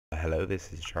Hello,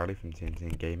 this is Charlie from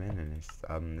TNT Gaming, and this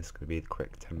is going to be a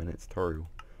quick 10-minute tutorial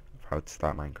of how to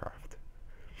start Minecraft.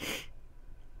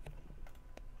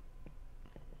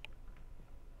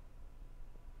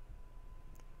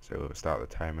 So we'll start the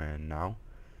timer now.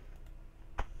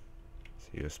 So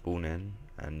you'll spawn in,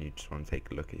 and you just want to take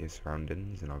a look at your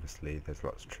surroundings, and obviously there's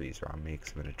lots of trees around me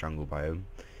because I'm in a jungle biome.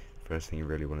 First thing you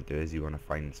really want to do is you want to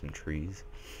find some trees,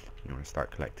 and you want to start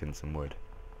collecting some wood.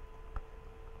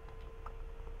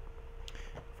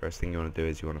 First thing you want to do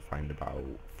is you want to find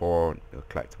you'll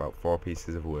collect about 4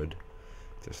 pieces of wood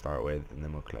to start with, and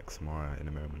then we'll collect some more in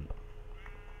a moment.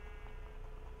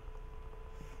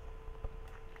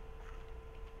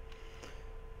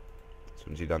 So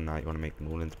once you've done that, you want to make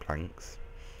them all into planks.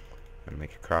 You want to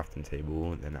make a crafting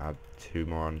table, then add 2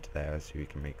 more onto there so you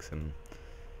can make some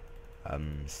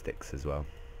sticks as well.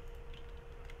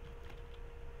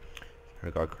 So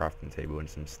I've got a crafting table and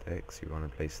some sticks. You want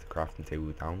to place the crafting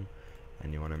table down,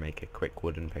 and you want to make a quick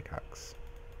wooden pickaxe.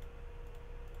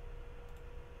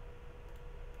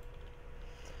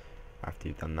 After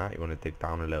you've done that, you want to dig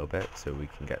down a little bit so we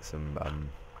can get some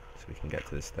so we can get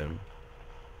to the stone.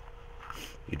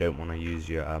 You don't want to use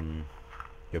your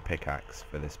pickaxe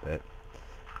for this bit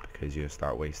because you'll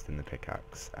start wasting the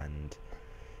pickaxe, and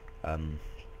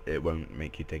it won't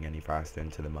make you dig any faster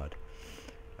into the mud.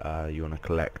 You want to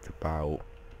collect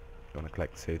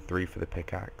so 3 for the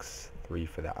pickaxe, 3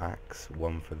 for the axe,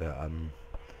 1 for the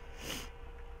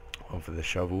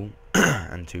shovel,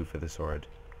 and 2 for the sword.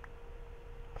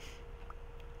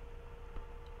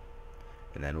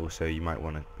 And then also you might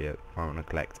want to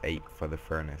collect 8 for the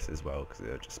furnace as well, because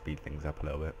it'll just speed things up a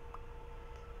little bit.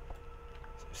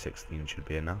 So 16 should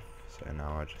be enough. So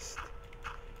now I'll just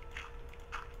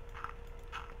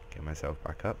get myself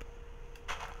back up.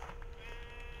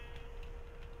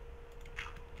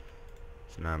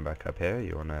 So now I'm back up here.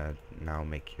 You want to now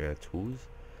make your tools.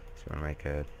 So you want to make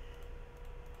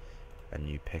a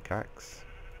new pickaxe,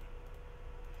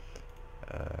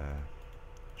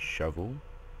 shovel,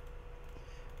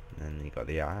 and then you got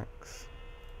the axe,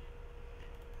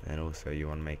 and then also you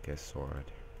want to make a sword.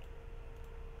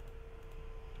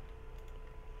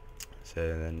 So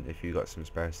then if you got some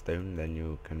spare stone, then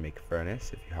you can make a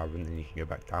furnace. If you haven't, then you can go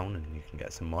back down and you can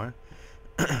get some more.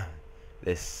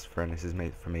 This furnace is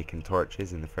made for making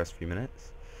torches in the first few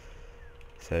minutes.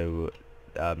 So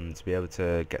to be able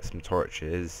to get some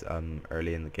torches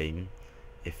early in the game,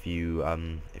 if you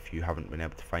haven't been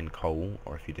able to find coal,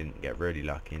 or if you didn't get really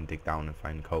lucky and dig down and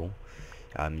find coal,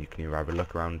 you can either have a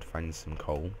look around to find some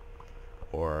coal,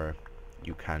 or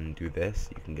you can do this.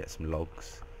 You can get some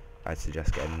logs. I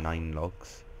suggest getting 9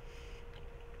 logs.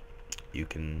 You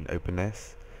can open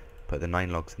this, put the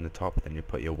 9 logs in the top, then you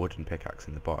put your wooden pickaxe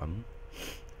in the bottom,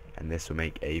 and this will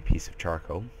make a piece of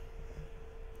charcoal.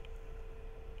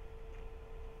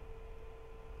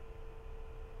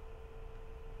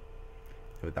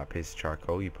 With that piece of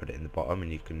charcoal, you put it in the bottom,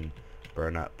 and you can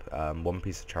burn up 1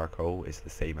 piece of charcoal is the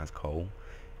same as coal,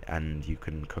 and you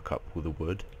can cook up all the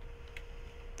wood.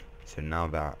 So now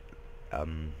that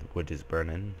wood is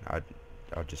burning,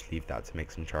 I'll just leave that to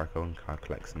make some charcoal, and I'll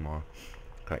collect some more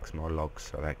logs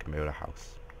so that I can build a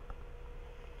house.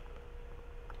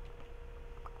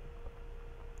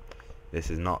 This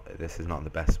is not the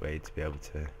best way to be able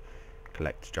to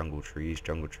collect jungle trees,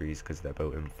 because they're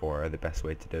built in 4. The best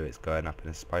way to do it is going up in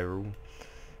a spiral,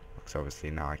 because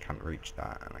obviously now I can't reach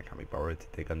that, and I can't be bothered to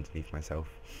dig underneath myself,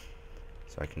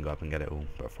 so I can go up and get it all.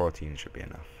 But 14 should be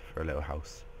enough for a little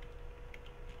house.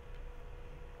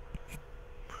 You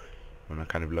want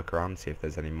to kind of look around, see if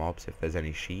there's any mobs. If there's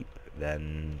any sheep,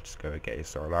 then just go get your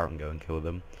sword out and go and kill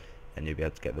them, and you'll be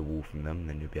able to get the wool from them,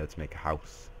 then you'll be able to make a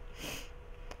house.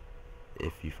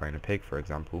 If you find a pig, for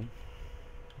example,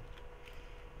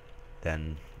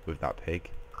 then with that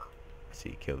pig, so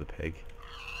you kill the pig,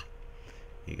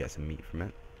 you get some meat from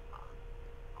it.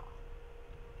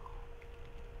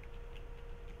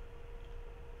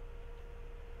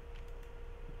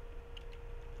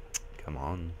 Come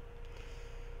on.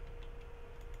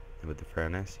 And with the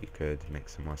furnace, you could make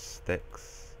some more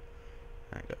sticks.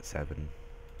 I got 7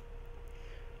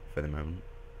 for the moment.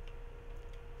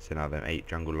 So now then 8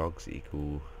 jungle logs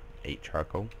equal 8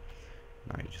 charcoal.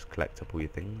 Now you just collect up all your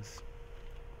things.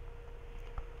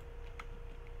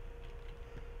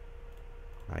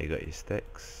 Now you got your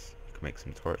sticks. You can make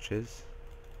some torches.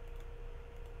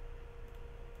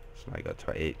 So now you got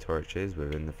 28 torches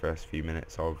within the first few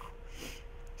minutes of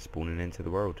spawning into the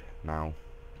world. Now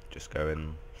just go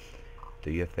and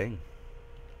do your thing.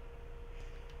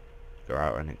 Go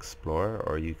out and explore,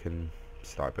 or you can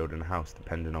start building a house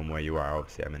depending on where you are.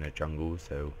 Obviously I'm in a jungle,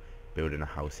 so building a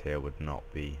house here would not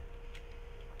be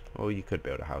or you could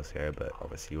build a house here, but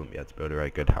obviously you wouldn't be able to build a very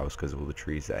good house because of all the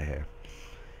trees that are here.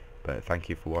 But thank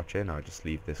you for watching. I'll just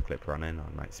leave this clip running.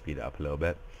 I might speed it up a little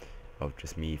bit, of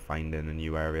just me finding a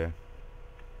new area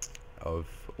of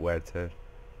where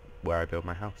I build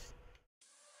my house.